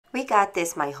We got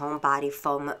this My Home Body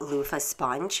Foam Loofah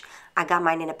sponge. I got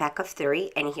mine in a pack of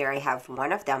 3, and here I have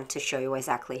one of them to show you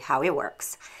exactly how it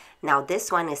works. Now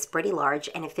this one is pretty large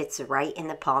and it fits right in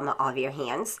the palm of your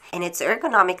hands, and its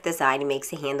ergonomic design makes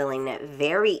handling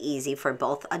very easy for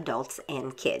both adults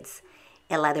and kids.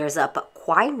 It lathers up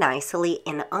quite nicely,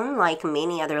 and unlike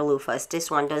many other loofahs,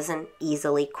 this one doesn't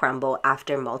easily crumble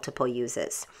after multiple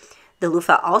uses. The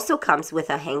loofah also comes with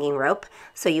a hanging rope,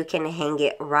 so you can hang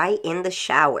it right in the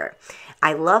shower.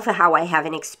 I love how I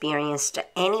haven't experienced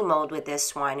any mold with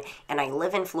this one, and I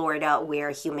live in Florida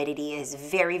where humidity is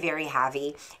very, very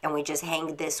heavy, and we just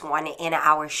hang this one in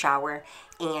our shower,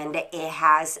 and it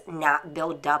has not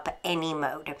built up any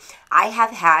mold. I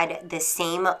have had the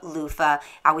same loofah,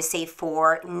 I would say,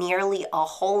 for nearly a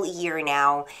whole year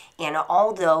now, and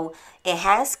although it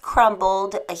has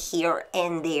crumbled here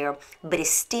and there, but it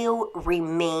still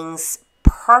remains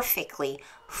perfectly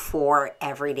for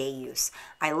everyday use.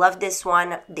 I love this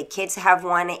one. The kids have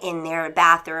one in their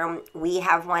bathroom. We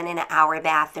have one in our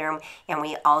bathroom, and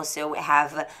we also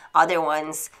have other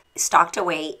ones stocked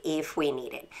away if we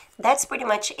need it. That's pretty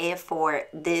much it for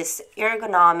this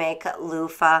ergonomic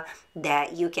loofah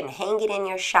that you can hang it in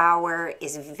your shower.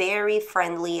 Is very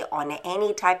friendly on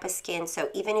any type of skin, so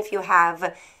even if you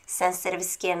have sensitive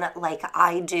skin like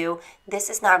I do, this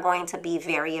is not going to be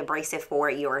very abrasive for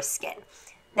your skin.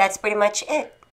 That's pretty much it.